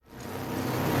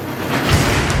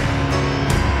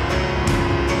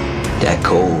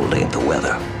the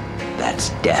weather.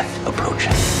 That's death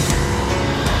approaching.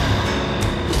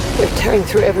 They're tearing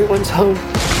through everyone's home.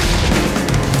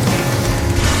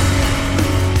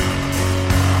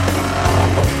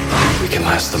 We can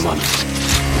last the month.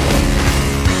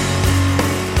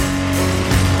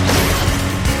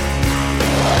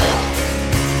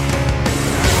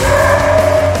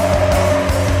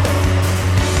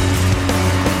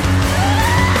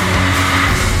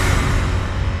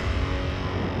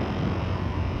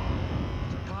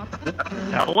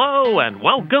 Hello and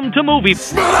welcome to Movie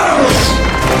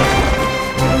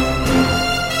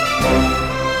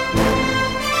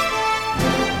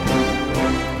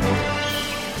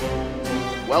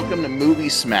Welcome to Movie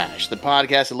Smash, the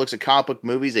podcast that looks at comic book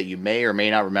movies that you may or may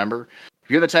not remember. If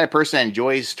you're the type of person that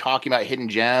enjoys talking about hidden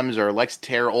gems or likes to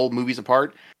tear old movies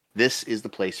apart, this is the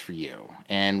place for you.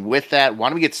 And with that, why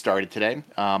don't we get started today?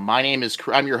 My name is,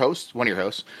 I'm your host, one of your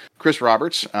hosts, Chris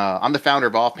Roberts. I'm the founder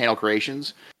of Off Panel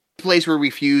Creations, a place where we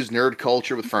fuse nerd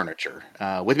culture with furniture.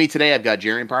 With me today, I've got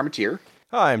Jeremy Parmentier.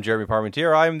 Hi, I'm Jeremy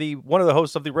Parmentier. I'm one of the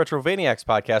hosts of the Retrovaniacs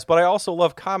podcast, but I also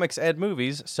love comics and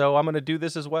movies, so I'm going to do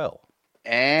this as well.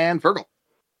 And Fergal.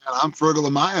 I'm Fergal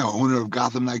Amaya, owner of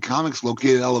Gotham Knight Comics,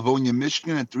 located in Livonia,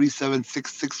 Michigan at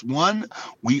 37661.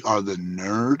 We are the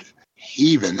Nerd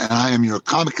Haven, and I am your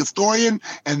comic historian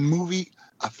and movie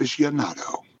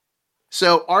aficionado.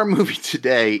 So our movie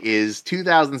today is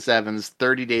 2007's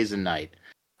 30 Days a Night,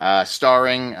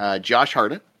 starring Josh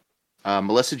Hartnett,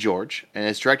 Melissa George, and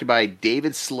it's directed by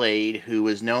David Slade, who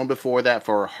was known before that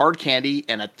for Hard Candy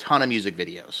and a ton of music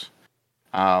videos.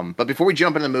 But before we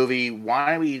jump into the movie,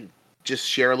 why don't we just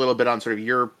share a little bit on sort of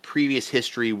your previous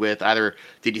history with either,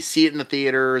 did you see it in the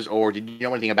theaters or did you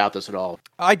know anything about this at all?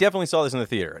 I definitely saw this in the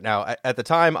theater. Now, at the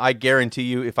time, I guarantee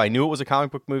you, if I knew it was a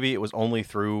comic book movie, it was only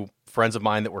through friends of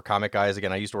mine that were comic guys.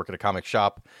 Again, I used to work at a comic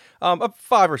shop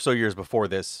 5 or so years before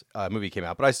this movie came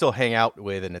out, but I still hang out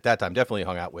with, and at that time definitely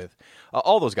hung out with,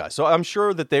 all those guys. So I'm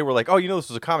sure that they were like, oh, you know this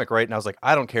was a comic, right? And I was like,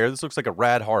 I don't care. This looks like a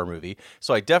rad horror movie.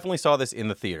 So I definitely saw this in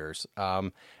the theaters.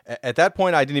 At that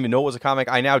point, I didn't even know it was a comic.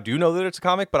 I now do know that it's a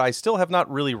comic, but I still have not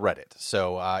really read it.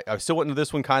 So I still went into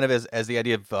this one kind of as the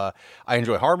idea of I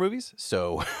enjoy horror movies.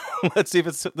 So let's see if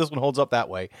this one holds up that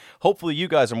way. Hopefully you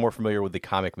guys are more familiar with the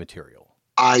comic material.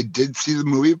 I did see the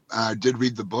movie. I did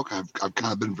read the book. I've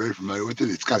kind of been very familiar with it.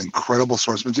 It's got incredible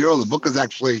source material. The book is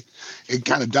actually, it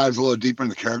kind of dives a little deeper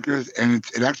into the characters, and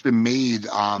it actually made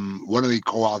one of the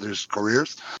co-authors'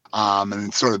 careers, and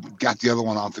it sort of got the other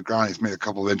one off the ground. He's made a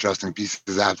couple of interesting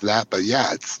pieces after that. But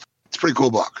yeah, it's a pretty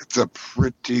cool book. It's a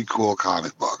pretty cool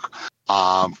comic book,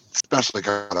 especially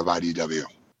out of IDW.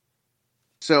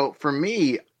 So for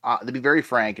me, to be very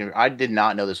frank, I did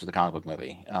not know this was a comic book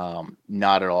movie.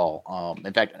 Not at all.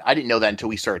 In fact, I didn't know that until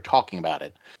we started talking about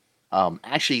it.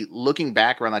 Actually, looking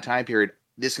back around that time period,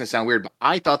 this is going to sound weird, but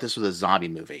I thought this was a zombie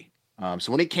movie.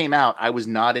 So when it came out, I was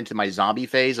not into my zombie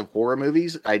phase of horror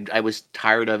movies. I was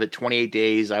tired of it. 28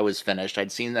 Days, I was finished.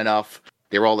 I'd seen enough.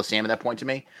 They were all the same at that point to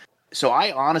me. So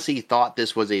I honestly thought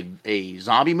this was a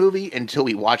zombie movie until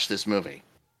we watched this movie.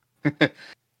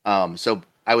 So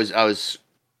I was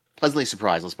pleasantly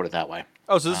surprised, let's put it that way.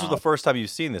 Oh, so this was the first time you've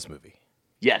seen this movie?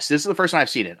 Yes, this is the first time I've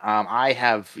seen it. I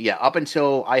have, up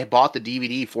until I bought the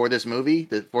DVD for this movie,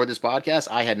 for this podcast,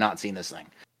 I had not seen this thing.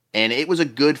 And it was a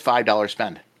good $5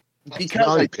 spend. Because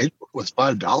all you paid for was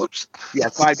 $5? Yeah,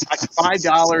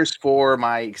 $5 for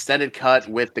my extended cut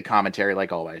with the commentary,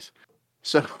 like always.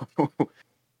 So,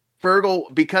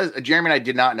 Fergal, because Jeremy and I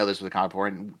did not know this was a comic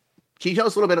book, can you tell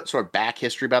us a little bit of sort of back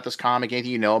history about this comic?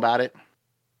 Anything you know about it?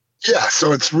 Yeah,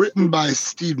 so it's written by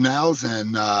Steve Niles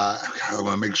and I want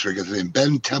to make sure I get the name,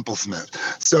 Ben Templesmith.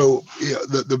 So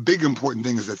the big important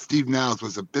thing is that Steve Niles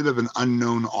was a bit of an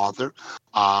unknown author.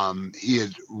 He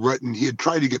had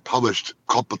tried to get published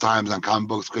a couple times on comic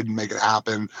books, couldn't make it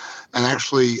happen. And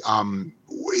actually,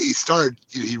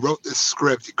 he wrote this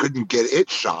script, he couldn't get it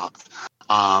shopped.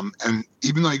 And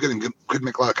even though he couldn't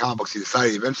make a lot of comic books, he decided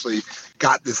he eventually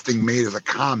got this thing made as a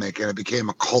comic, and it became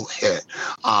a cult hit.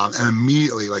 And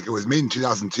immediately, like, it was made in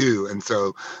 2002, and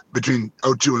so between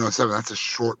 2002 and 2007, that's a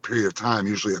short period of time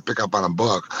usually to pick up on a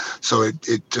book. So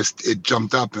it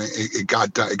jumped up and it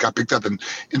got picked up. And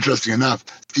interesting enough,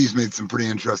 Steve's made some pretty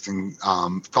interesting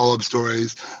follow-up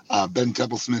stories. Ben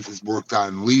Templesmith has worked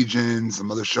on Legion,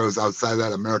 some other shows outside of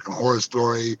that, American Horror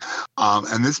Story,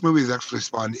 and this movie has actually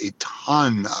spawned a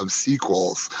ton of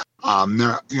sequels.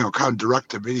 They're, kind of direct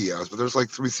to videos, but there's like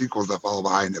 3 sequels that follow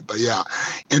behind it. But yeah,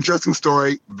 interesting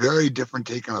story, very different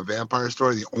take on a vampire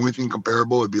story. The only thing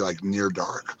comparable would be like Near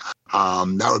Dark.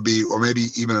 That would be, or maybe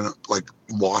even like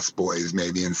Lost Boys,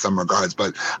 maybe in some regards,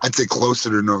 but I'd say closer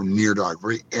to Near Dark,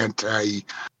 very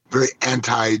very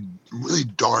really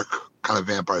dark kind of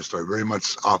vampire story, very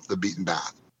much off the beaten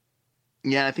path.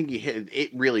 Yeah, I think you hit it.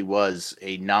 Really was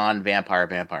a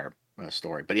non-vampire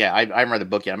story. But yeah, I haven't read the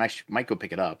book yet. I might go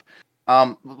pick it up.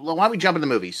 Why don't we jump into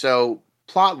the movie? So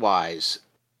plot-wise,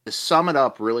 to sum it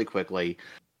up really quickly,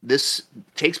 this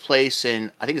takes place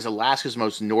in, I think it's Alaska's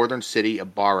most northern city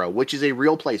of Barrow, which is a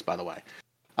real place, by the way.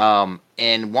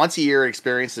 And once a year, it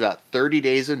experiences about 30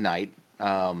 days of night.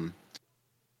 And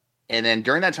then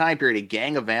during that time period, a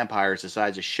gang of vampires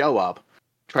decides to show up,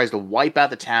 tries to wipe out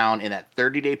the town in that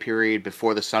 30-day period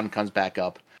before the sun comes back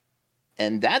up.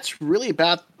 And that's really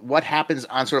about what happens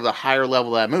on sort of the higher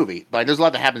level of that movie. But there's a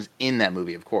lot that happens in that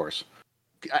movie, of course.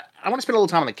 I want to spend a little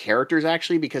time on the characters,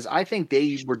 actually, because I think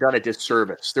they were done a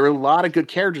disservice. There were a lot of good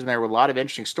characters in there with a lot of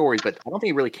interesting stories, but I don't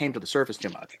think it really came to the surface too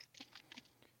much.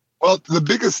 Well, the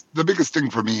biggest thing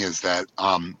for me is that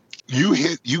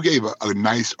you gave a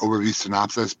nice overview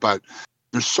synopsis, but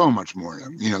there's so much more.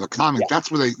 The comic,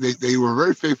 that's where they were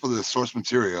very faithful to the source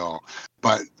material,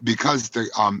 but because the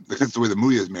way the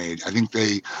movie is made, I think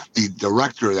the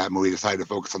director of that movie decided to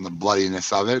focus on the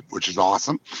bloodiness of it, which is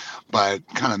awesome, but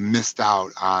kind of missed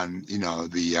out on why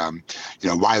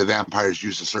the vampires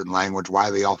used a certain language,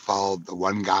 why they all followed the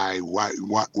one guy, what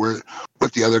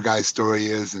the other guy's story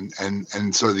is,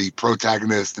 and sort of the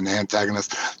protagonist and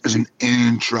antagonist. There's an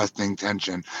interesting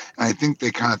tension, and I think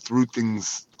they kind of threw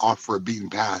things off for a beaten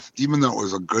path, even though it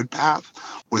was a good path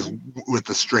with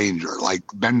the stranger. Like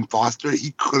Ben Foster,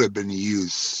 he could have been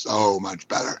used so much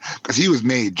better because he was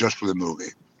made just for the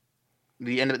movie.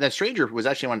 The end of that stranger was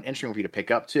actually one interesting for you to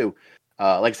pick up too.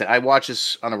 Like I said, I watch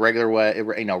this on a regular way,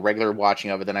 regular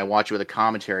watching of it. Then I watch it with a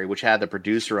commentary, which had the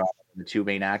producer on it, the two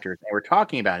main actors. They were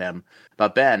talking about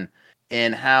Ben,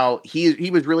 and how he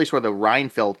was really sort of the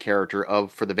Reinfeldt character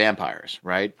for the vampires,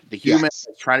 right? The human is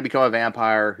trying to become a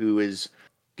vampire who is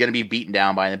going to be beaten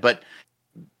down by them. But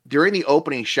during the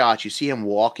opening shots, you see him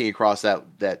walking across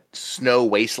that snow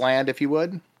wasteland, if you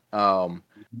would.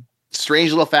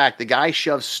 Strange little fact, the guy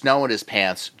shoves snow in his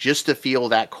pants just to feel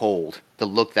that cold, to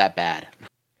look that bad.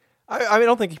 I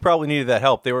don't think he probably needed that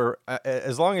help. They were,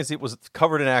 as long as it was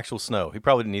covered in actual snow, he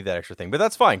probably didn't need that extra thing. But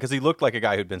that's fine, because he looked like a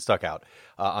guy who'd been stuck out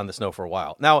on the snow for a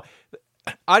while. Now,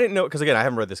 I didn't know, because again, I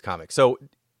haven't read this comic. So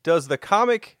does the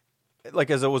comic, like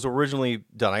as it was originally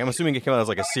done, I'm assuming it came out as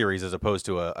like a series as opposed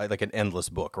to like an endless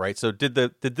book, right? So did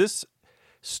this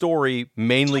story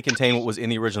mainly contain what was in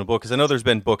the original book? Because I know there's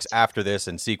been books after this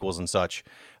and sequels and such.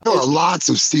 There are lots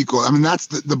of sequels. I mean, that's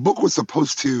the book was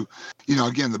supposed to,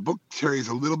 again, the book carries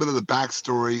a little bit of the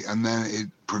backstory and then it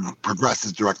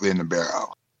progresses directly into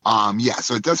Barrow.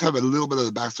 So it does have a little bit of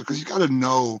the backstory because you got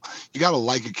to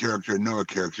like a character and know a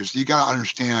character. So you got to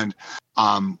understand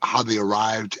how they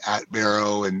arrived at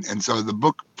Barrow. And so the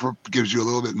book gives you a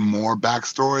little bit more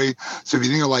backstory. So if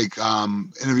you think of like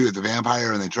Interview with the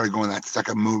Vampire and they try to go in that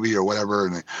second movie or whatever,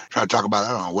 and they try to talk about,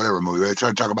 I don't know, whatever movie, they try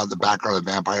to talk about the background of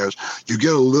vampires, you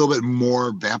get a little bit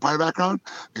more vampire background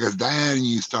because then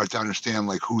you start to understand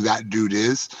like who that dude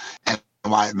is and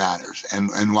why it matters and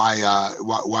why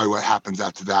what happens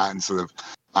after that and sort of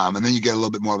and then you get a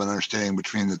little bit more of an understanding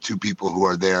between the two people who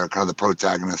are there, kind of the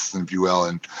protagonists, if you will,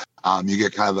 and you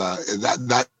get kind of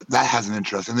that has an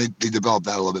interest, and they develop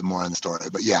that a little bit more in the story.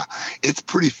 But yeah, it's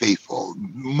pretty faithful,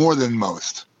 more than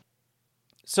most.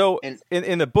 So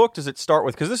in the book, does it start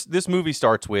with, because this movie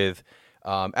starts with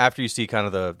after you see kind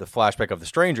of the flashback of the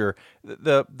stranger,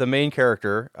 the main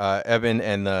character, Evan,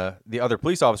 and the other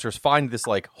police officers find this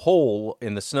like hole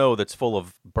in the snow that's full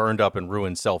of burned up and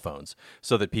ruined cell phones,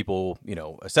 so that people,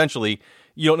 essentially,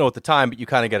 you don't know at the time, but you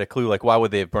kind of get a clue, like, why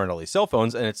would they have burned all these cell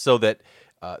phones? And it's so that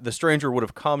the stranger would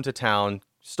have come to town,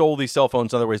 stole these cell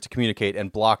phones and other ways to communicate,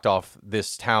 and blocked off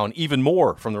this town even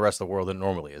more from the rest of the world than it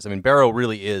normally is. I mean, Barrow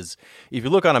really is, if you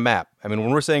look on a map, I mean,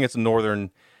 when we're saying it's the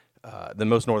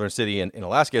most northern city in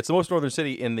Alaska, it's the most northern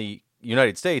city in the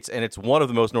United States, and it's one of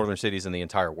the most northern cities in the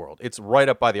entire world. It's right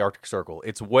up by the Arctic Circle.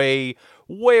 It's way,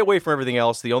 way away from everything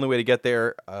else. The only way to get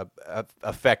there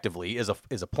effectively is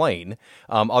a plane.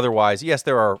 Otherwise, yes,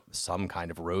 there are some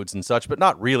kind of roads and such, but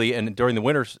not really. And during the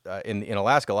winters in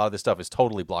Alaska, a lot of this stuff is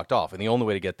totally blocked off. And the only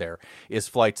way to get there is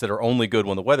flights that are only good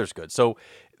when the weather's good. So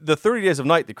the 30 days of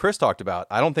night that Chris talked about,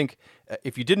 I don't think,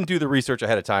 if you didn't do the research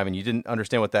ahead of time and you didn't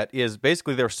understand what that is,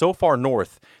 basically they're so far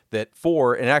north that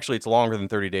and actually it's longer than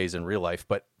 30 days in real life,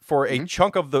 but for a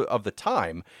chunk of the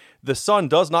time, the sun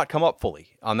does not come up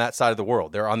fully on that side of the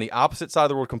world. They're on the opposite side of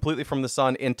the world completely from the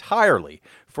sun entirely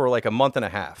for like a month and a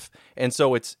half. And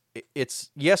so it's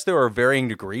yes, there are varying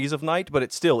degrees of night, but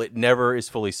it never is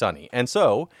fully sunny. And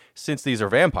so, since these are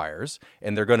vampires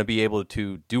and they're going to be able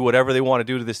to do whatever they want to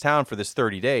do to this town for this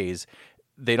 30 days,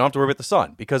 they don't have to worry about the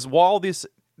sun, because while these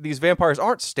vampires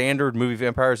aren't standard movie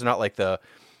vampires, they're not like they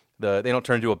don't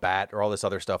turn into a bat or all this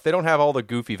other stuff. They don't have all the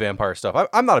goofy vampire stuff.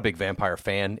 I'm not a big vampire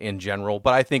fan in general,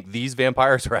 but I think these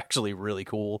vampires are actually really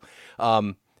cool.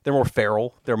 They're more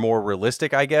feral. They're more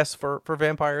realistic, I guess, for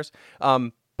vampires.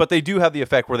 But they do have the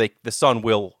effect where the sun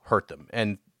will hurt them.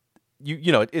 And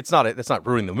you know, it's not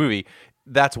ruining the movie.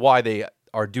 That's why they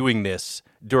are doing this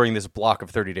during this block of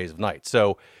 30 Days of Night.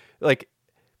 So, like,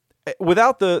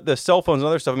 without the cell phones and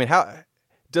other stuff, I mean, how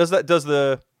does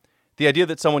the idea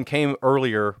that someone came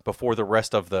earlier before the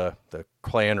rest of the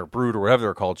clan or brood or whatever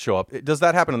they're called show up, does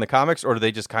that happen in the comics, or do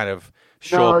they just kind of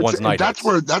show up once night? That's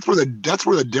where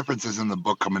the differences in the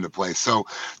book come into play. So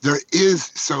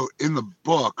in the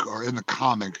book or in the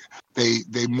comic,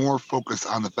 they more focus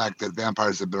on the fact that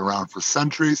vampires have been around for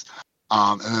centuries.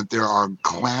 And that there are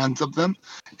clans of them,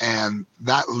 and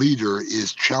that leader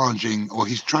is challenging. Well,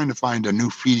 he's trying to find a new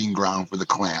feeding ground for the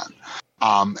clan.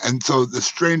 And so the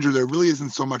stranger, there really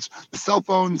isn't so much the cell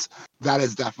phones. That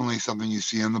is definitely something you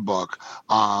see in the book,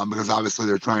 because obviously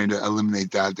they're trying to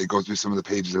eliminate that. They go through some of the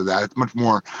pages of that. It's much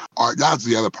more art. That's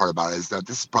the other part about it, is that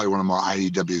this is probably one of more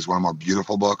IDW's, one of the more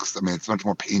beautiful books. I mean, it's much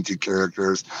more painted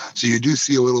characters. So you do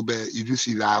see a little bit, you do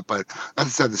see that. But as I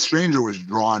said, the stranger was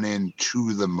drawn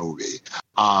into the movie.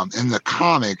 In the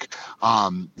comic,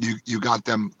 you got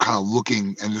them kind of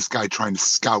looking, and this guy trying to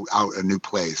scout out a new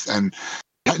place. And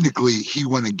technically, he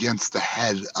went against the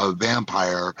head of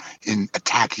vampire in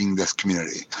attacking this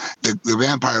community. The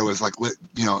vampire was like,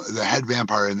 you know, the head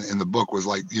vampire in the book was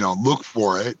like, you know, look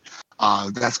for it.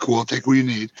 That's cool. Take what you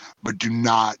need, but do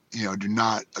not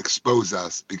expose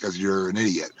us because you're an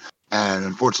idiot. And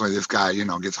unfortunately, this guy, you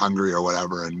know, gets hungry or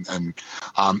whatever, and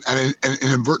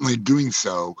inadvertently doing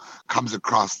so comes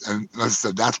across. And as I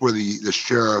said, that's where the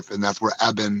sheriff, and that's where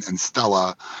Eben and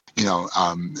Stella,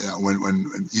 when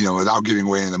without giving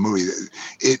away in the movie,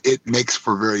 it makes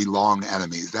for very long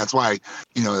enemies. That's why,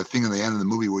 you know, the thing in the end of the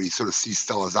movie where you sort of see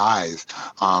Stella's eyes,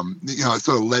 it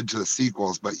sort of led to the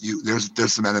sequels. But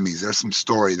there's some enemies, there's some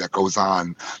story that goes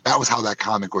on. That was how that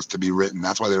comic was to be written.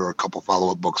 That's why there were a couple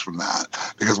follow-up books from that,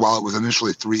 because while it was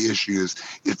initially 3 issues,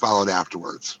 it followed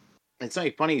afterwards. It's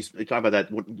like funny you talk about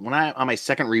that. When I, on my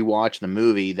second rewatch the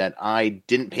movie, that I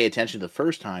didn't pay attention to the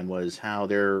first time was how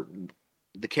the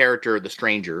character, the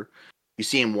stranger, you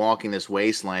see him walking this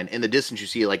wasteland. In the distance, you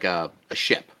see like a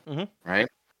ship, right?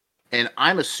 And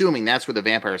I'm assuming that's where the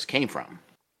vampires came from.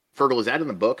 Fergal, is that in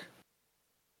the book?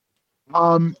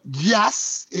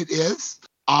 Yes, it is.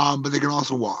 But they can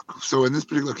also walk. So in this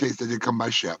particular case, they did come by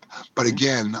ship. But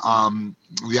again,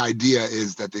 the idea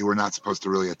is that they were not supposed to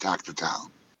really attack the town.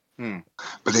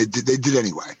 But they did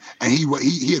anyway. And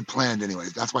he had planned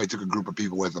anyways. That's why he took a group of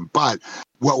people with him. But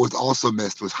what was also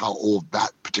missed was how old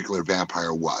that particular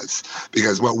vampire was.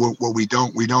 Because what we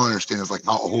don't understand is like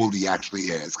how old he actually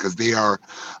is. Because they're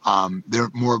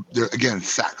again,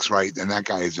 sex, right? And that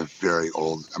guy is a very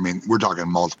old. I mean, we're talking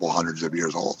multiple hundreds of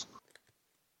years old.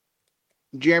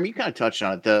 Jeremy, you kind of touched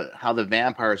on it, how the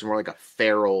vampires are more like a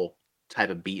feral type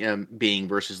of being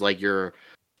versus like your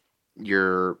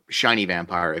shiny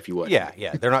vampire, if you would. Yeah,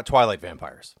 they're not Twilight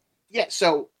vampires. Yeah,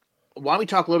 so why don't we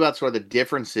talk a little about sort of the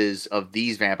differences of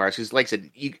these vampires? Because like I said,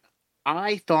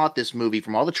 I thought this movie,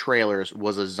 from all the trailers,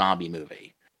 was a zombie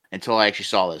movie until I actually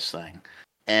saw this thing.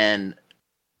 And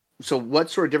so what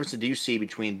sort of difference do you see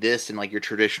between this and like your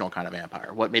traditional kind of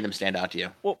vampire? What made them stand out to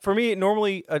you? Well, for me,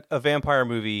 normally a vampire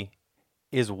movie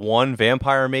is one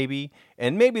vampire maybe,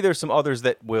 and maybe there's some others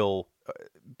that will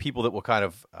people that will kind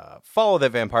of follow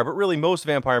that vampire, but really most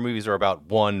vampire movies are about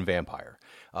one vampire.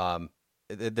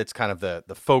 That's kind of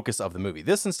the focus of the movie.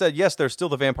 This instead, yes, there's still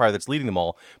the vampire that's leading them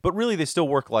all, but really they still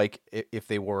work like if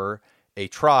they were a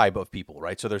tribe of people,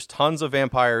 right? So there's tons of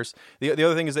vampires. The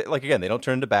other thing is that, like, again, they don't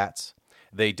turn into bats.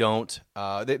 They don't.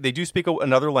 They do speak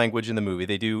another language in the movie.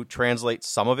 They do translate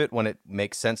some of it when it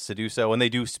makes sense to do so, and they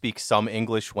do speak some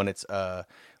English when it's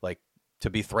like to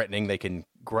be threatening. They can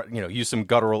use some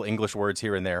guttural English words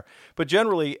here and there. But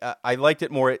generally, I liked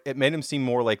it more. It made them seem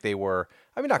more like they were.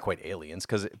 I mean, not quite aliens,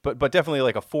 but definitely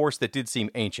like a force that did seem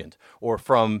ancient, or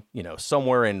from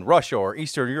somewhere in Russia or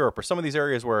Eastern Europe, or some of these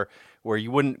areas where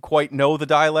you wouldn't quite know the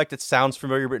dialect. It sounds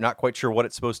familiar, but not quite sure what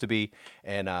it's supposed to be.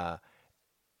 And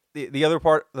The other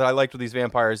part that I liked with these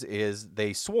vampires is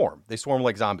they swarm. They swarm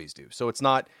like zombies do. So it's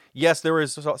not, yes, there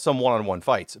is some one-on-one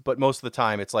fights, but most of the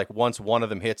time it's like once one of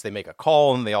them hits, they make a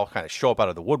call and they all kind of show up out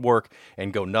of the woodwork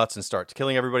and go nuts and start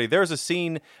killing everybody. There's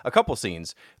a couple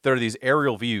scenes that are these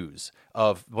aerial views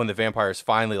of when the vampires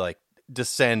finally like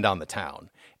descend on the town.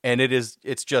 And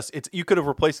you could have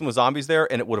replaced them with zombies there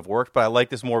and it would have worked, but I like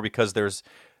this more because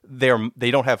they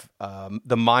don't have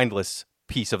the mindless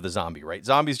piece of the zombie, right?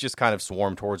 Zombies just kind of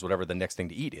swarm towards whatever the next thing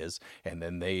to eat is, and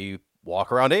then they walk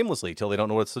around aimlessly till they don't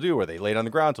know what to do, or they lay on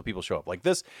the ground till people show up. Like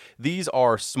this, these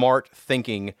are smart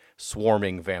thinking,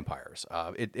 swarming vampires.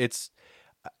 It's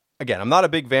again, I'm not a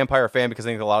big vampire fan because I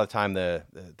think a lot of the time the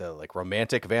like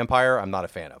romantic vampire I'm not a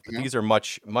fan of. But these are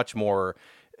much more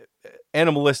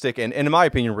animalistic and in my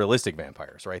opinion realistic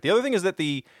vampires, right? The other thing is that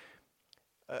the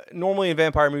normally in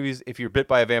vampire movies, if you're bit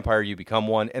by a vampire, you become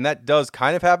one, and that does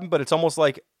kind of happen, but it's almost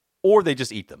like, or they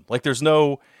just eat them. Like there's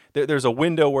a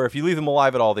window where if you leave them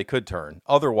alive at all, they could turn.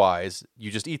 Otherwise,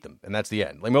 you just eat them, and that's the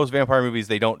end. Like most vampire movies,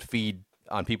 they don't feed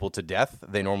on people to death.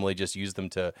 They normally just use them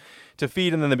to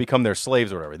feed, and then they become their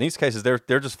slaves or whatever. In these cases,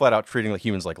 they're just flat out treating like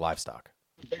humans like livestock.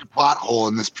 Big plot hole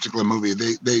in this particular movie.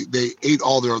 They ate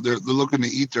all they're looking to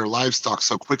eat their livestock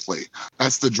so quickly.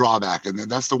 That's the drawback, and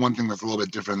that's the one thing that's a little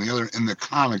bit different. The other, in the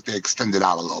comic, they extend it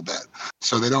out a little bit,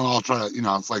 so they don't all try to.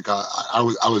 It's like I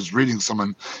was reading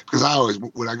someone, because I always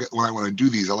when I want to do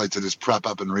these, I like to just prep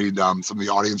up and read some of the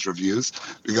audience reviews,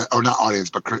 or not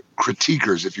audience, but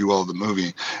critiquers, if you will, of the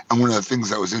movie. And one of the things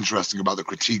that was interesting about the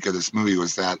critique of this movie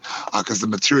was that because the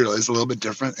material is a little bit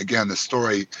different. Again, the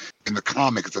story in the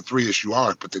comic, it's a 3-issue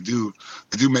arc, but they do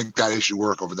make that issue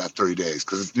work over that 30 days,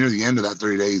 because it's near the end of that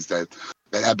 30 days that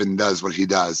Eben does what he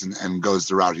does and goes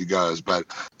the route he goes. But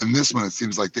in this one, it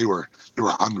seems like they were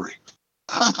hungry.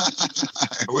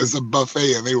 It was a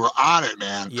buffet, and they were on it,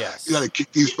 man. Yes. You got to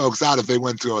kick these folks out if they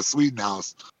went to a Sweeten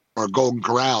House or a Golden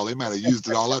Corral. They might have used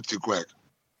it all up too quick.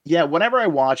 Yeah, whenever I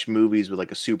watch movies with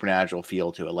like a supernatural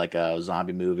feel to it, like a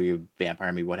zombie movie,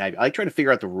 vampire movie, what have you, I try to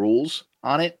figure out the rules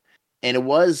on it. And it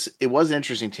was an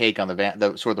interesting take on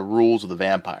the sort of the rules of the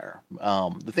vampire.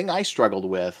 The thing I struggled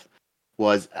with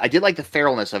was I did like the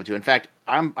feralness of it too. In fact,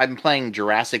 I've been playing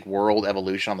Jurassic World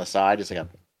Evolution on the side, just like a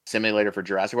simulator for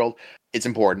Jurassic World. It's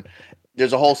important.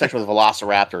 There's a whole section with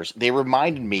velociraptors. They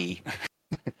reminded me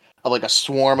of like a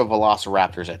swarm of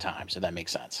velociraptors at times, if that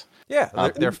makes sense. Yeah,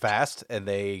 they're fast and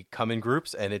they come in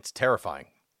groups, and it's terrifying.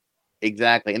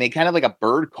 Exactly, and they kind of like a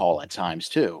bird call at times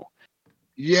too.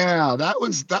 Yeah, that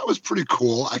was pretty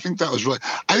cool. I think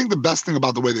the best thing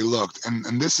about the way they looked,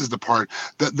 and this is the part,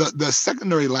 the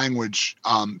secondary language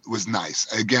was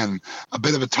nice. Again, a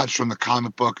bit of a touch from the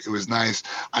comic book. It was nice.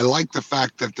 I like the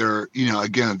fact that they're,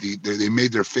 again, they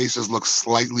made their faces look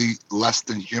slightly less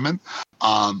than human.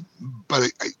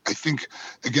 But I think,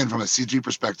 again, from a CG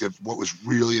perspective, what was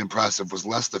really impressive was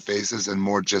less the faces and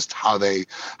more just how they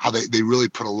really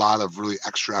put a lot of really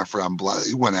extra effort on blood.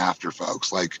 They went after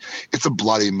folks. Like, it's a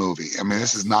bloody movie. I mean,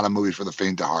 this is not a movie for the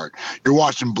faint of heart. You're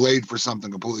watching Blade for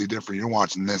something completely different. You're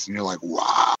watching this and you're like,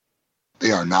 wow,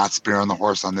 they are not sparing the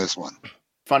horse on this one.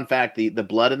 Fun fact, the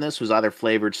blood in this was either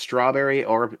flavored strawberry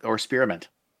or spearmint.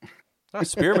 Oh,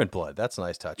 spearmint blood. That's a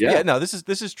nice touch. Yeah, no, this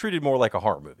is treated more like a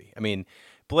horror movie. I mean,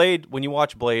 Blade, when you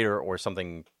watch Blade or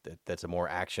something that's a more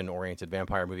action-oriented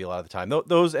vampire movie, a lot of the time,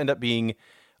 those end up being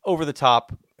over the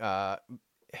top,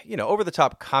 over the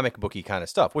top comic booky kind of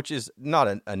stuff, which is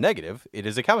not a negative. It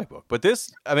is a comic book. But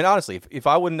this, I mean, honestly, if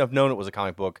I wouldn't have known it was a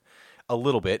comic book a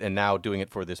little bit, and now doing it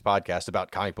for this podcast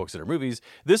about comic books that are movies,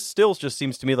 this still just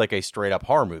seems to me like a straight up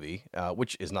horror movie,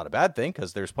 which is not a bad thing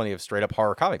because there's plenty of straight up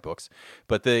horror comic books.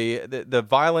 But the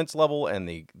violence level and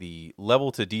the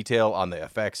level to detail on the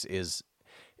effects is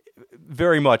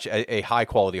very much a high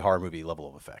quality horror movie level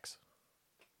of effects.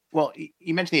 Well,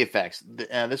 you mentioned the effects.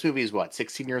 This movie is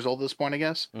 16 years old at this point, I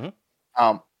guess.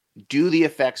 Mm-hmm. Do the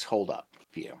effects hold up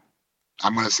for you?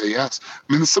 I'm going to say yes.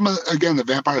 I mean, some of the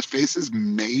vampires' faces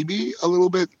maybe a little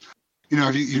bit, you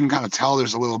can kind of tell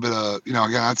there's a little bit of,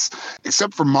 again, that's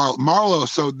except for Marlowe.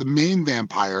 So the main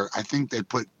vampire, I think they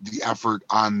put the effort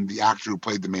on the actor who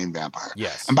played the main vampire.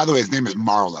 Yes. And by the way, his name is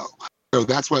Marlowe. So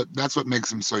that's what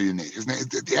makes him so unique. His name,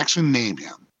 they actually named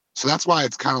him. So that's why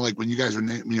it's kind of like when you guys are,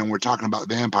 we're talking about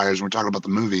vampires and we're talking about the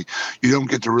movie, you don't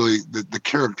get to really, the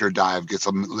character dive gets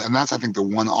them. And that's, I think, the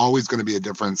one always going to be a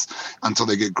difference until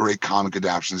they get great comic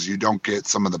adaptations. You don't get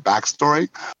some of the backstory,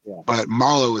 but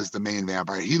Marlowe is the main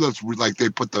vampire. He looks like they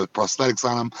put the prosthetics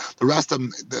on him. The rest of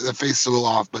them, the face is a little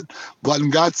off, but blood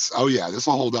and guts, oh yeah, this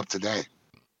will hold up today.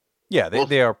 Yeah,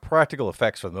 they are practical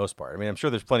effects for the most part. I mean, I'm sure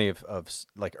there's plenty of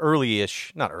like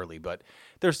early-ish, not early, but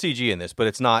there's CG in this, but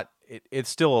it's not. It's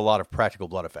still a lot of practical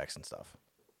blood effects and stuff.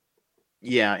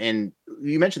 Yeah, and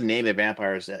you mentioned the name of the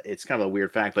vampires. It's kind of a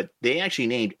weird fact, but they actually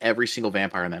named every single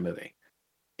vampire in that movie.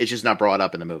 It's just not brought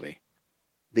up in the movie.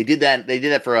 They did that. They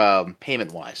did that for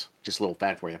payment-wise. Just a little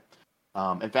fact for you.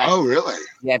 In fact, oh really?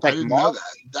 Yeah, in fact, I didn't know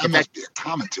that. That must be a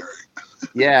commentary.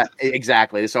 Yeah,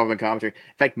 exactly. This is all in commentary.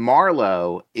 In fact,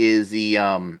 Marlowe is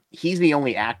he's the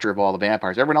only actor of all the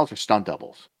vampires. Everyone else are stunt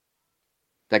doubles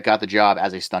that got the job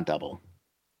as a stunt double.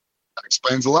 That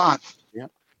explains a lot. Yeah.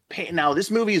 Now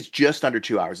this movie is just under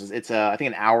 2 hours. It's I think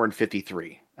an hour and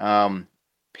 53.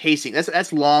 Pacing,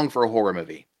 that's long for a horror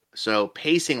movie. So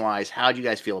pacing wise, how do you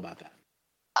guys feel about that?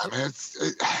 I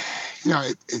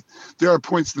mean, there are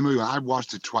points in the movie. I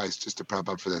watched it twice just to prep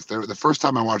up for this. The first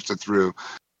time I watched it through,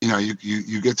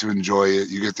 you get to enjoy it.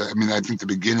 You get to. I mean, I think the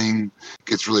beginning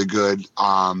gets really good.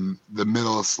 The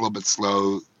middle is a little bit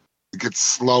slow. It gets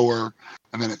slower,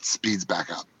 and then it speeds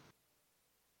back up.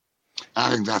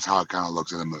 I think that's how it kind of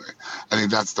looks in the movie. I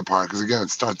think that's the part, because again, it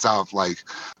starts off like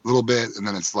a little bit, and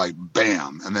then it's like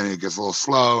bam, and then it gets a little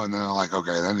slow, and then like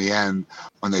okay, then the end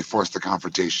when they force the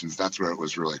confrontations, that's where it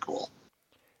was really cool.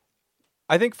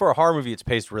 I think for a horror movie, it's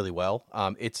paced really well.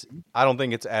 I don't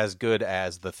think it's as good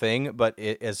as The Thing, but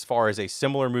as far as a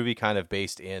similar movie, kind of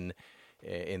based in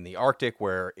the Arctic,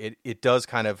 where it does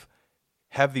kind of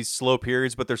have these slow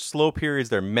periods, but they're slow periods,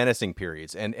 they're menacing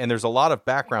periods, and there's a lot of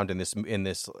background in this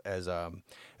as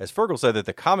Fergal said that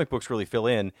the comic books really fill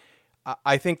in.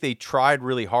 I think they tried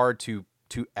really hard to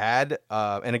add,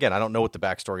 and again, I don't know what the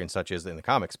backstory and such is in the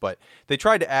comics, but they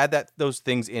tried to add those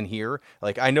things in here.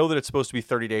 Like, I know that it's supposed to be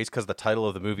 30 days because the title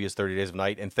of the movie is 30 Days of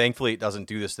Night, and thankfully it doesn't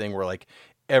do this thing where like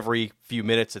every few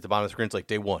minutes at the bottom of the screen it's like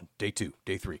day 1, day 2,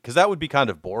 day 3, because that would be kind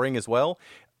of boring as well.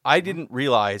 I didn't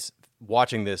realize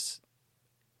watching this,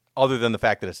 other than the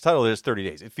fact that it's titled as 30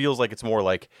 days. It feels like it's more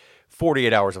like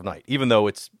 48 hours of night, even though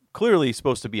it's clearly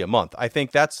supposed to be a month. I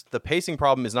think that's the pacing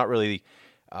problem is not really...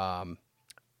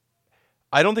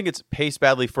 I don't think it's paced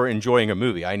badly for enjoying a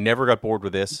movie. I never got bored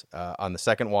with this. On the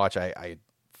second watch, I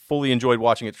fully enjoyed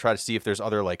watching it to try to see if there's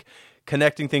other like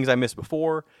connecting things I missed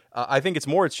before. I think it's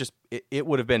just it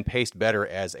would have been paced better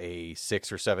as a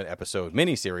 6 or 7 episode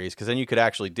miniseries, because then you could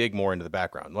actually dig more into the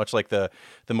background. Much like the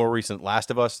more recent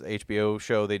Last of Us HBO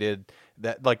show they did,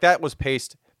 that was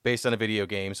paced based on a video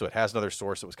game, so it has another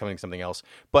source that was coming from something else.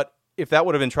 But if that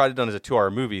would have been tried to done as a 2-hour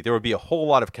movie, there would be a whole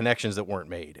lot of connections that weren't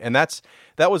made. And that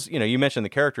was, you mentioned the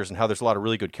characters and how there's a lot of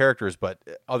really good characters, but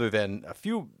other than a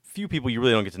few people, you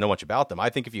really don't get to know much about them. I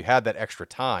think if you had that extra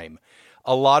time,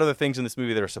 a lot of the things in this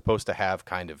movie that are supposed to have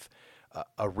kind of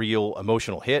a real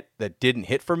emotional hit that didn't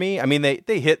hit for me. I mean, they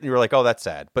hit and you were like, oh, that's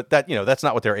sad. But that's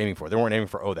not what they were aiming for. They weren't aiming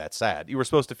for, oh, that's sad. You were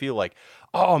supposed to feel like,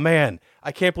 oh man,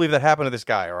 I can't believe that happened to this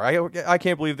guy. Or I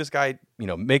can't believe this guy,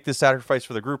 make this sacrifice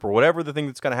for the group, or whatever the thing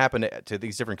that's going to happen to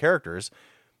these different characters.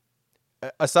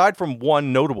 Aside from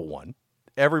one notable one,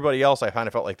 everybody else, I kind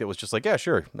of felt like it was just like, yeah,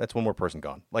 sure, that's one more person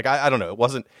gone. Like, I don't know. It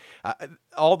wasn't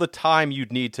all the time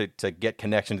you'd need to get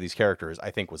connection to these characters,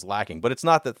 I think was lacking. But it's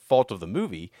not the fault of the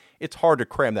movie. It's hard to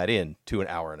cram that in to an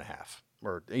hour and a half,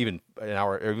 or even an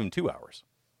hour, or even 2 hours.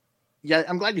 Yeah,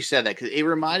 I'm glad you said that, because it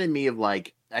reminded me of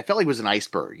like, I felt like it was an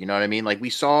iceberg. You know what I mean? Like, we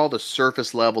saw the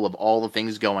surface level of all the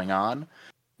things going on,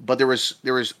 but there was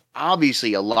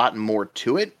obviously a lot more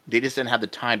to it. They just didn't have the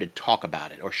time to talk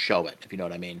about it or show it, if you know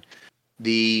what I mean.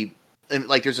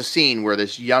 There's a scene where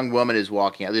this young woman is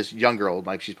walking out, this young girl,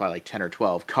 like she's probably like 10 or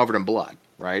 12, covered in blood,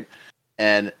 right?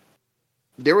 And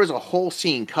there was a whole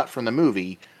scene cut from the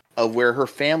movie of where her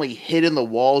family hid in the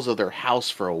walls of their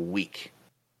house for a week.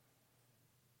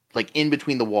 Like, in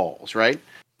between the walls, right?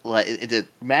 Like,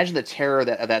 imagine the terror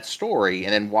of that story,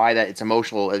 and then why that it's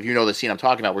emotional. If you know the scene I'm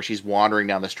talking about, where she's wandering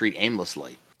down the street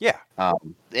aimlessly. Yeah.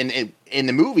 In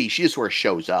the movie, she just sort of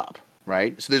shows up.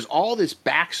 Right? So there's all this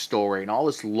backstory and all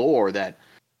this lore that,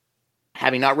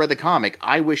 having not read the comic,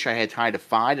 I wish I had time to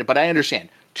find it. But I understand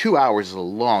 2 hours is a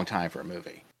long time for a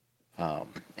movie,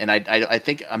 and I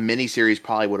think a miniseries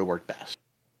probably would have worked best.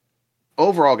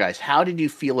 Overall, guys, how did you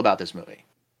feel about this movie?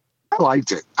 I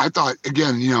liked it. I thought,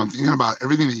 again, thinking about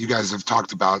everything that you guys have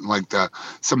talked about, like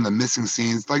some of the missing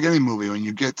scenes, like any movie, when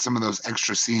you get some of those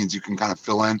extra scenes, you can kind of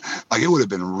fill in. Like, it would have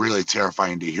been really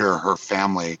terrifying to hear her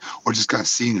family, or just kind of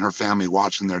seeing her family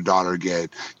watching their daughter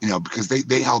get, because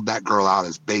they held that girl out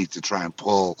as bait to try and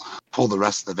pull the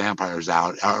rest of the vampires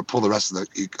out, or pull the rest of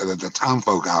the town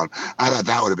folk out. I thought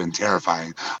that would have been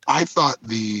terrifying. I thought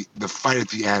the fight at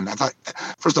the end, I thought,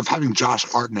 first off, having Josh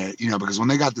Hartnett, because when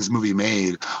they got this movie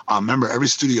made, remember, every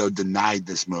studio denied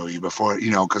this movie before,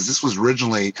 because this was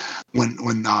originally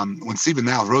when Stephen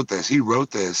Niles wrote this, he wrote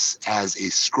this as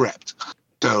a script.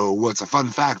 So what's a fun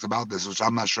fact about this, which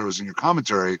I'm not sure was in your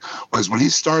commentary, was when he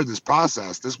started this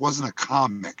process, this wasn't a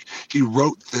comic. He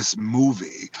wrote this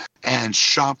movie and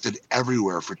shopped it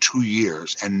everywhere for 2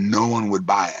 years, and no one would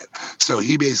buy it. So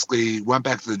he basically went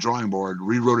back to the drawing board,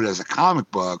 rewrote it as a comic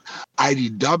book.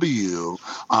 IDW,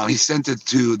 he sent it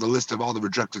to the list of all the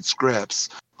rejected scripts.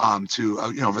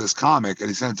 for this comic, and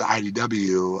he sent it to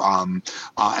IDW,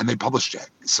 and they published it.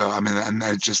 So I mean, and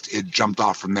then it jumped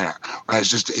off from there. Right?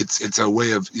 It's a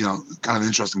way of kind of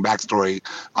interesting backstory,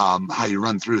 how you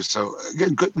run through. So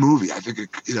again, good movie. I think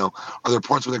are there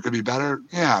parts where it could be better?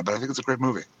 Yeah, but I think it's a great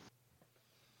movie.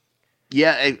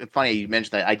 Yeah, funny you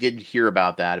mentioned that. I did hear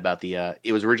about that. About the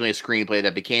it was originally a screenplay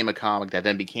that became a comic that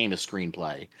then became a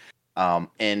screenplay. And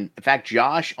in fact,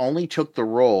 Josh only took the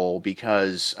role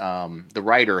because the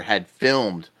writer had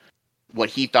filmed what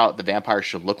he thought the vampire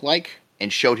should look like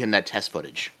and showed him that test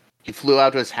footage. He flew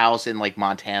out to his house in like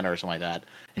Montana or something like that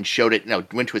and showed it.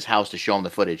 Went to his house to show him the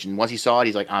footage. And once he saw it,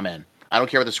 he's like, "I'm in. I don't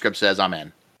care what the script says. I'm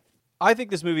in." I think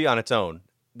this movie on its own,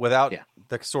 without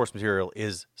the source material,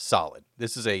 is solid.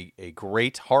 This is a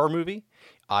great horror movie.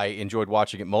 I enjoyed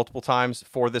watching it multiple times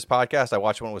for this podcast. I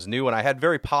watched it when it was new, and I had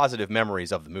very positive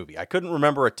memories of the movie. I couldn't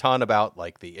remember a ton about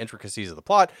like the intricacies of the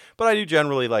plot, but I do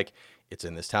generally like it's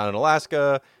in this town in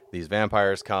Alaska. These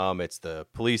vampires come. It's the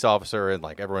police officer and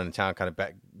like everyone in town kind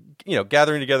of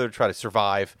gathering together to try to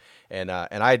survive. And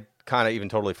I kind of even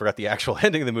totally forgot the actual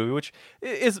ending of the movie, which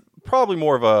is probably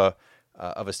more of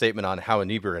a statement on how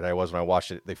inebriated I was when I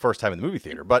watched it the first time in the movie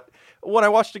theater. But when I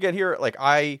watched it again here, like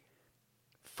I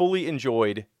fully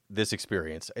enjoyed this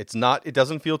experience. It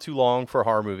doesn't feel too long for a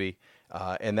horror movie.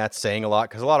 And that's saying a lot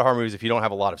because a lot of horror movies, if you don't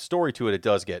have a lot of story to it, it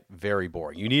does get very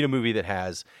boring. You need a movie that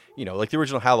has, like the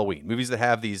original Halloween, movies that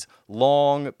have these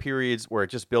long periods where it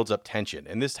just builds up tension.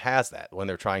 And this has that when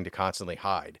they're trying to constantly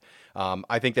hide.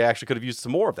 I think they actually could have used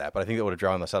some more of that, but I think that would have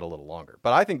drawn this out a little longer.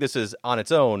 But I think this is on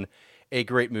its own a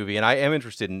great movie, and I am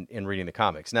interested in reading the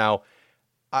comics. Now,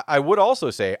 I would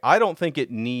also say I don't think it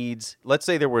needs. Let's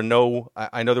say there were no.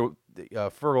 I know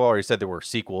Fergal already said there were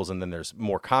sequels, and then there's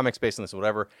more comics based on this, or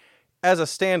whatever. As a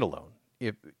standalone,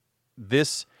 if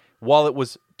this, while it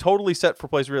was totally set for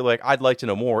place where you're like, I'd like to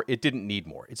know more, it didn't need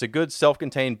more. It's a good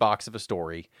self-contained box of a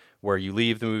story where you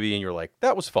leave the movie and you're like,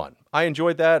 that was fun. I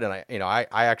enjoyed that, and I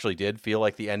actually did feel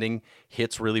like the ending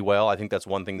hits really well. I think that's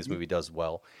one thing this movie does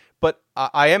well. But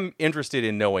I am interested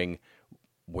in knowing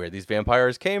where these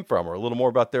vampires came from or a little more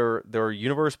about their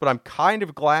universe. But I'm kind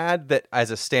of glad that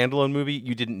as a standalone movie,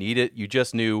 you didn't need it. You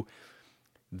just knew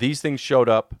these things showed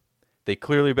up. They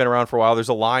clearly have been around for a while. There's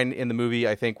a line in the movie,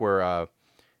 I think, where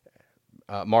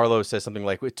Marlowe says something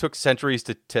like, it took centuries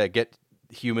to get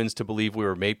humans to believe we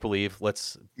were make-believe.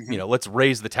 Let's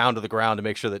raise the town to the ground to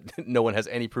make sure that no one has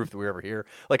any proof that we were ever here.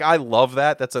 Like, I love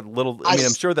that. That's a little,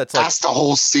 I'm sure that's the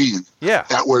whole scene. Yeah.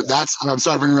 I'm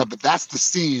sorry to bring it up, but that's the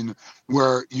scene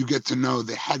where you get to know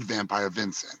the head vampire,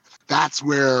 Vincent. That's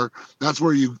where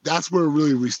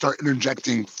really we start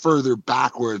interjecting further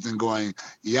backwards and going,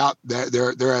 yep,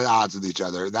 they're at odds with each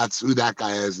other. That's who that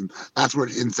guy is, and that's where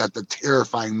it hints at the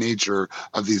terrifying nature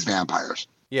of these vampires.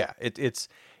 Yeah, it's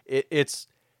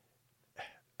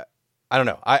I don't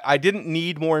know. I didn't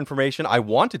need more information. I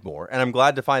wanted more, and I'm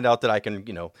glad to find out that I can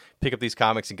pick up these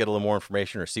comics and get a little more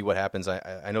information or see what happens.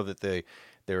 I know that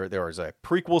there was a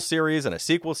prequel series and a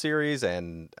sequel series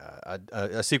and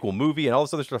a sequel movie and all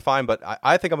this other stuff. Fine, but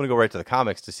I think I'm going to go right to the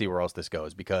comics to see where else this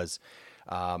goes because,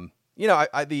 while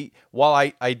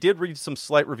I did read some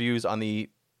slight reviews on the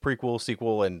prequel,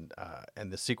 sequel, and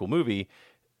the sequel movie,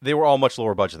 they were all much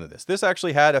lower budget than this. This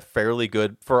actually had a fairly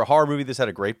good, for a horror movie, this had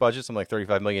a great budget, something like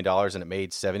 $35 million, and it made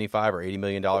 $75 or $80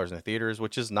 million in the theaters,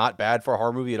 which is not bad for a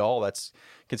horror movie at all. That's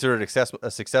considered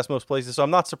a success most places, so I'm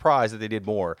not surprised that they did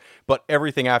more. But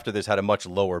everything after this had a much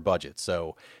lower budget.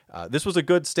 So this was a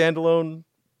good standalone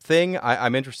thing.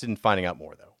 I'm interested in finding out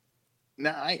more, though.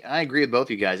 No, I agree with both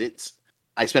you guys.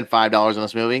 I spent $5 on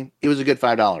this movie. It was a good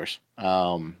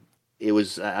 $5. It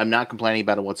was. I'm not complaining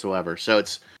about it whatsoever. So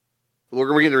we're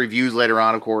going to get the reviews later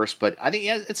on, of course, but I think,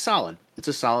 it's solid. It's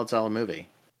a solid movie.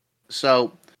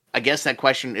 So I guess it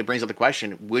brings up the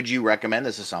question, would you recommend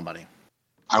this to somebody?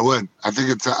 I would. I think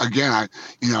it's, again,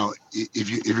 if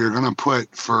you're going to put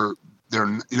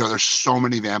there's so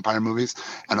many vampire movies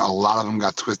and a lot of them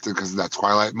got twisted because of that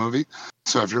Twilight movie.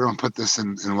 So if you're going to put this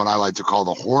in what I like to call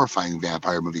the horrifying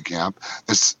vampire movie camp,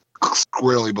 this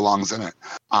squarely belongs in it.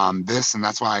 And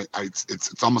that's why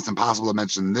it's almost impossible to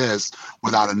mention this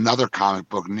without another comic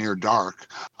book, Near Dark,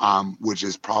 which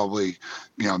is probably,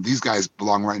 these guys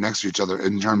belong right next to each other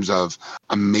in terms of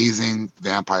amazing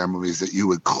vampire movies that you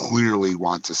would clearly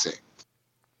want to see.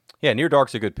 Yeah, Near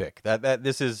Dark's a good pick.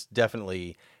 This is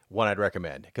definitely one I'd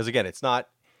recommend because again, it's not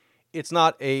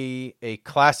a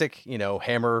classic,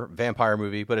 Hammer vampire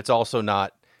movie, but it's also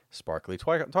not sparkly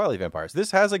Twilight vampires. This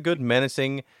has a good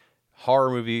menacing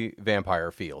horror movie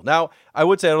vampire feel. Now, I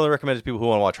would say I only recommend it to people who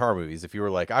want to watch horror movies. If you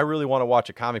were like, I really want to watch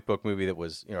a comic book movie that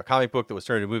was, a comic book that was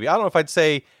turned into a movie, I don't know if I'd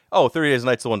say, 30 Days a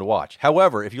Night's the one to watch.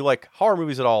 However, if you like horror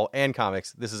movies at all and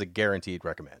comics, this is a guaranteed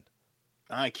recommend.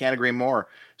 I can't agree more.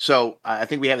 So I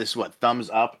think we have this, thumbs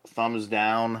up, thumbs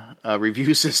down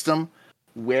review system.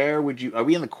 Are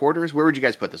we in the quarters? Where would you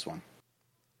guys put this one?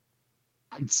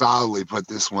 I'd solidly put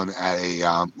this one at a,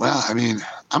 I'm going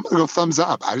to go thumbs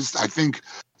up. I think,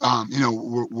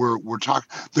 we're talking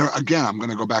there again. I'm going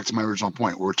to go back to my original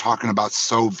point. We're talking about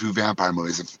so few vampire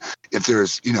movies. If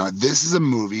there's, this is a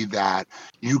movie that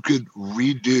you could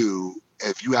redo.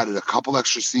 If you added a couple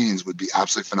extra scenes, would be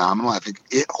absolutely phenomenal. I think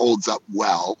it holds up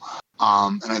well.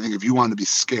 And I think if you wanted to be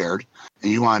scared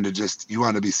and you wanted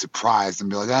to be surprised and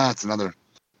be like, it's another,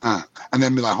 and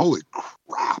then be like, holy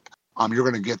crap. You're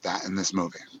going to get that in this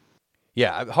movie.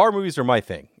 Yeah, horror movies are my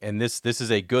thing, and this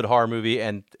is a good horror movie,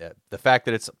 and the fact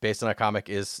that it's based on a comic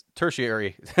is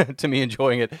tertiary to me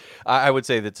enjoying it. I would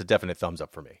say that's a definite thumbs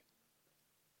up for me.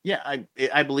 Yeah,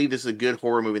 I believe this is a good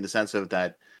horror movie in the sense of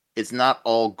that it's not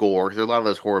all gore. There are a lot of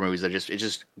those horror movies that it's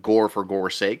just gore for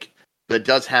gore's sake, but it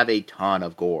does have a ton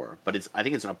of gore. But I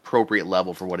think it's an appropriate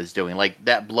level for what it's doing. Like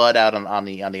that blood out on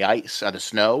the ice, the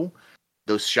snow,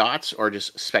 those shots are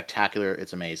just spectacular.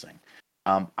 It's amazing.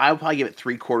 I would probably give it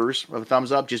 3/4 of a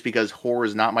thumbs up just because horror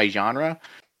is not my genre.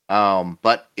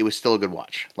 But it was still a good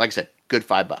watch. Like I said, good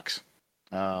 $5.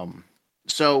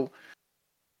 So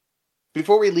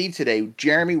before we leave today,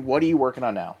 Jeremy, what are you working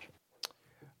on now?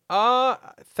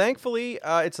 Thankfully,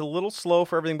 it's a little slow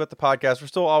for everything but the podcast. We're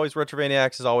still always,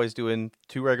 Retrovaniacs is always doing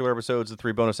 2 regular episodes and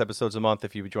 3 bonus episodes a month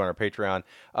if you would join our Patreon.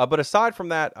 But aside from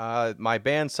that, my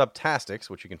band Subtastics,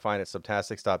 which you can find at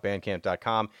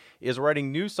subtastics.bandcamp.com, is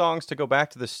writing new songs to go back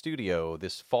to the studio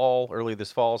early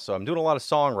this fall. So I'm doing a lot of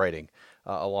songwriting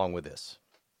along with this.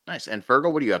 Nice. And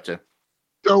Fergal, what are you up to?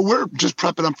 So we're just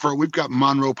prepping up we've got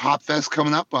Monroe Pop Fest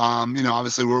coming up.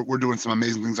 Obviously we're doing some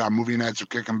amazing things. Our movie nights are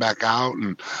kicking back out,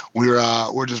 and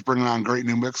we're just bringing on great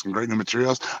new mix and great new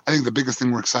materials. I think the biggest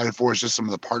thing we're excited for is just some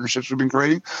of the partnerships we've been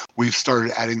creating. We've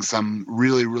started adding some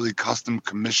really, really custom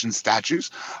commissioned statues,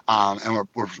 and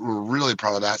we're really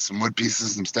proud of that. Some wood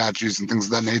pieces, some statues, and things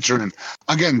of that nature. And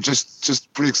again,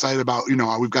 just pretty excited about,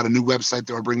 we've got a new website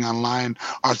that we're bringing online.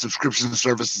 Our subscription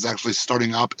service is actually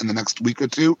starting up in the next week or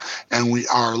two, and we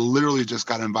are literally just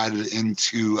got invited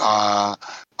into our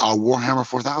Warhammer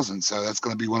 4000. So that's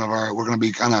going to be we're going to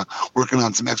be kind of working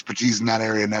on some expertise in that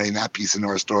area and adding that piece into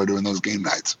our store during those game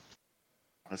nights.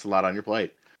 That's a lot on your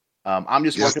plate. I'm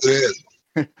just yes, working. It is.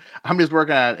 I'm just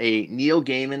working on a Neil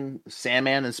Gaiman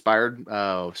Sandman inspired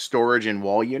storage and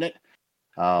wall unit.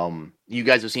 You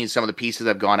guys have seen some of the pieces that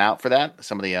have gone out for that,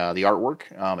 some of the artwork.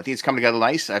 I think it's coming together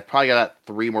nice. I've probably got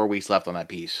 3 more weeks left on that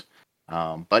piece.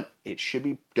 But it should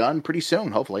be done pretty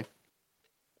soon, hopefully.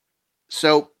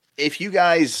 So if you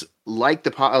guys like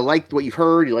the pod, like what you've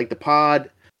heard, you like the pod,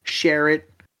 share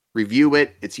it, review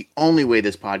it. It's the only way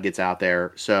this pod gets out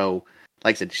there. So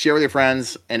like I said, share with your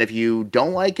friends. And if you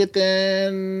don't like it,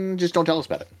 then just don't tell us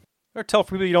about it. Or tell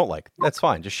people you don't like. That's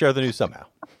fine. Just share the news somehow.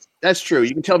 That's true.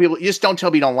 You can tell people, you just don't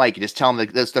tell people you don't like it. Just tell them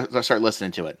they'll start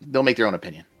listening to it. They'll make their own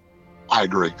opinion. I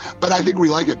agree. But I think we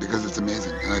like it because it's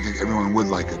amazing. And I think everyone would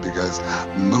like it because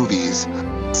movies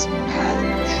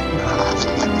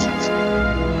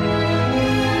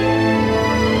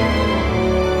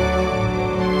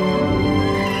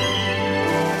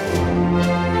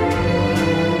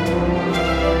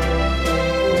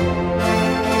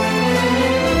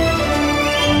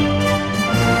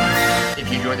If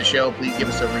you enjoyed the show, please give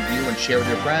us a review and share with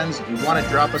your friends. If you want to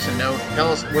drop us a note,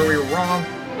 tell us where we were wrong,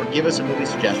 or give us a movie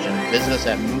suggestion, visit us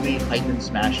at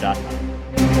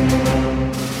movie-smash.com.